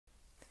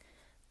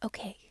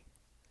Okay.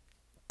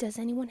 Does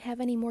anyone have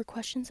any more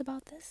questions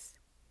about this?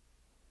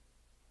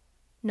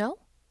 No?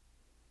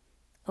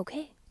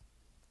 Okay.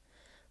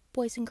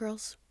 Boys and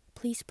girls,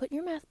 please put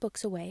your math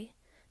books away.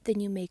 Then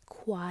you may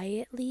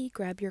quietly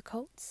grab your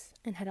coats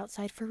and head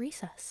outside for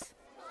recess.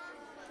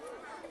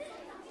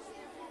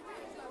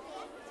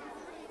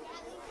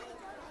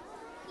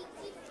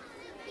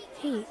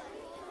 Hey,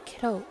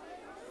 kiddo,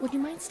 would you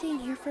mind staying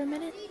here for a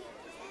minute?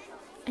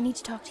 I need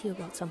to talk to you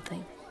about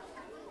something.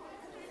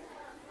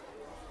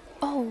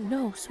 Oh,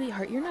 no,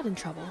 sweetheart, you're not in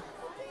trouble.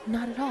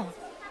 Not at all.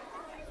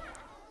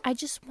 I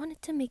just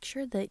wanted to make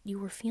sure that you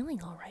were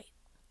feeling all right.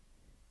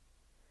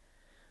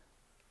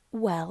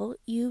 Well,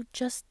 you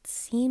just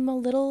seem a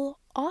little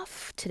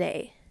off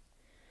today.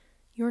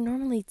 You're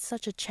normally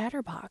such a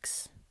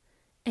chatterbox,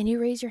 and you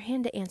raise your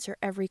hand to answer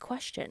every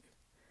question.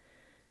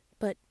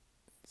 But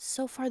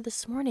so far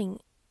this morning,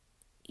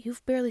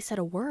 you've barely said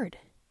a word.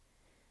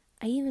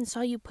 I even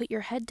saw you put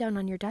your head down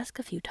on your desk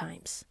a few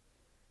times.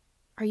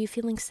 Are you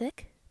feeling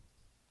sick?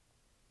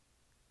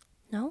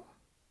 No?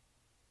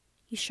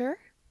 You sure?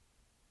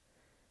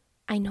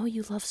 I know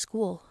you love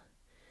school,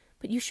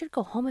 but you should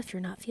go home if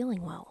you're not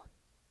feeling well.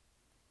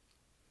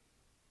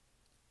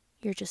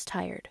 You're just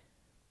tired.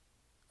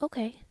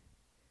 Okay.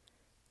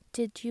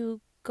 Did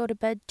you go to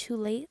bed too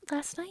late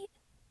last night?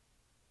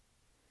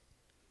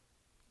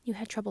 You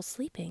had trouble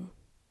sleeping.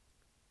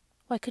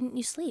 Why couldn't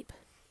you sleep?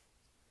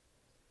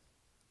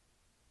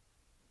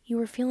 You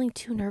were feeling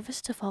too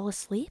nervous to fall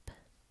asleep?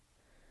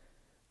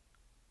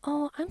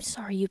 Oh, I'm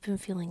sorry you've been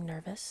feeling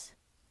nervous.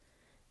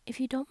 If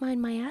you don't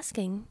mind my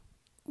asking,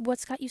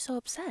 what's got you so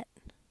upset?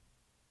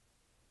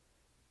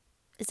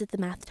 Is it the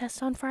math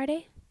test on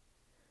Friday?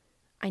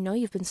 I know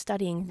you've been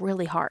studying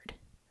really hard,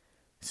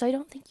 so I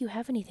don't think you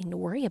have anything to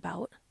worry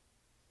about.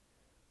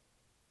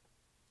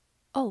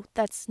 Oh,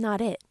 that's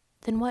not it.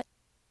 Then what?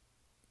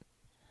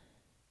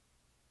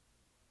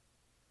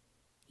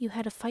 You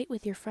had a fight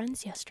with your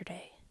friends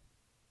yesterday.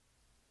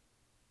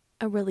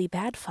 A really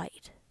bad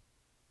fight.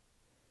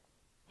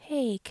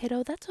 Hey,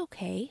 kiddo, that's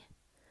okay.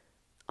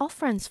 All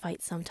friends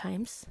fight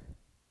sometimes.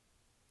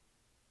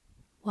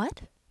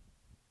 What?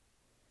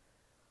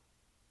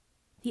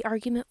 The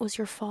argument was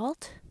your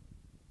fault?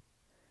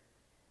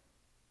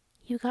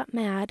 You got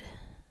mad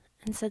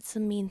and said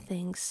some mean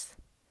things,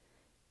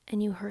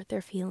 and you hurt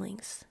their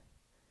feelings.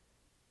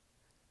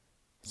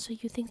 So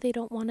you think they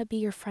don't want to be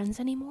your friends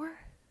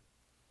anymore?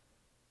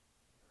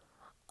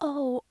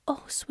 Oh,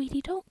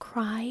 sweetie, don't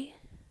cry.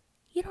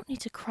 You don't need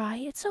to cry.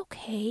 It's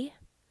okay.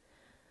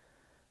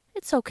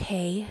 It's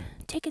okay.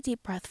 Take a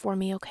deep breath for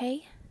me,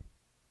 okay?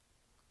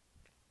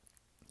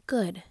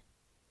 Good.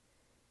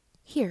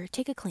 Here,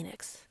 take a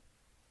Kleenex.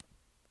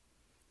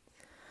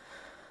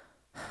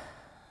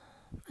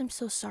 I'm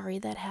so sorry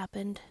that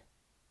happened.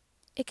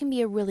 It can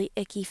be a really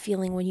icky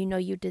feeling when you know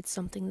you did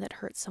something that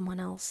hurt someone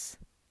else.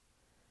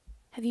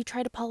 Have you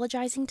tried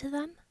apologizing to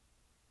them?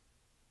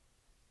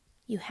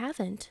 You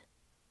haven't?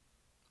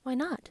 Why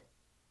not?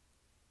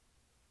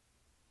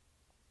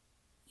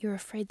 You're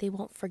afraid they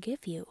won't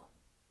forgive you.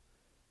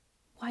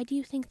 Why do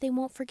you think they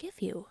won't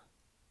forgive you?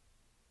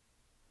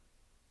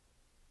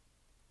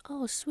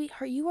 Oh,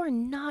 sweetheart, you are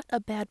not a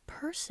bad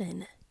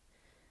person.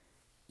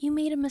 You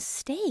made a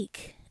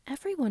mistake.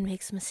 Everyone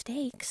makes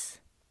mistakes.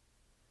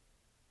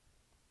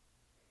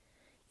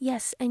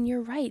 Yes, and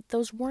you're right,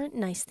 those weren't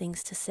nice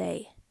things to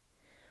say.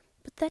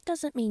 But that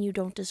doesn't mean you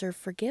don't deserve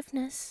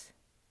forgiveness.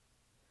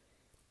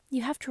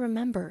 You have to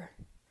remember,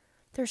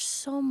 there's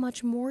so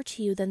much more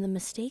to you than the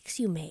mistakes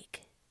you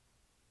make.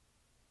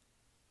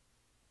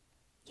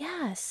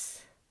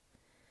 Yes,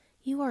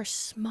 you are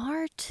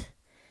smart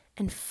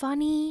and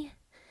funny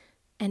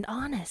and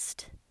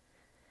honest.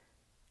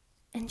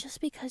 And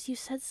just because you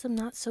said some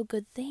not so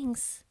good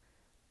things,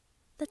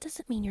 that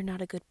doesn't mean you're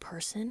not a good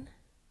person.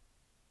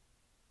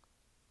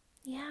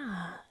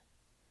 Yeah.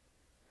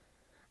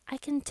 I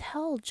can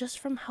tell just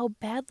from how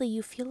badly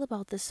you feel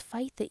about this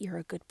fight that you're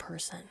a good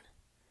person.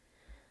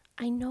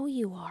 I know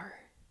you are.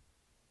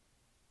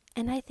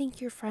 And I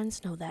think your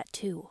friends know that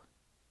too.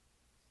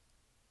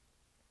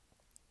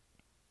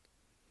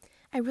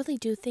 I really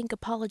do think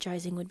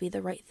apologizing would be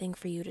the right thing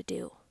for you to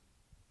do.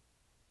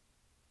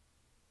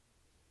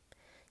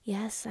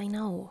 Yes, I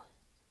know.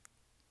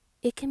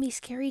 It can be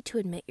scary to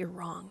admit you're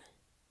wrong.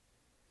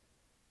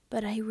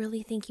 But I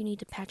really think you need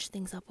to patch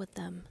things up with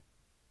them.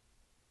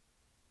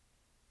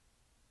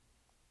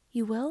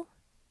 You will?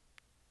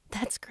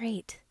 That's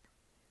great.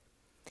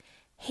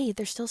 Hey,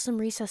 there's still some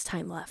recess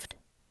time left.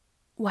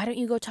 Why don't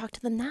you go talk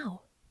to them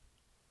now?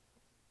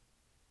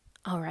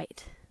 All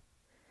right.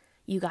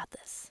 You got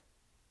this.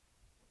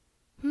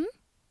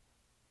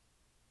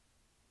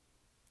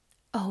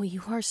 Oh,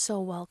 you are so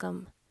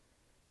welcome.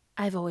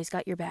 I've always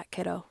got your back,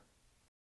 kiddo.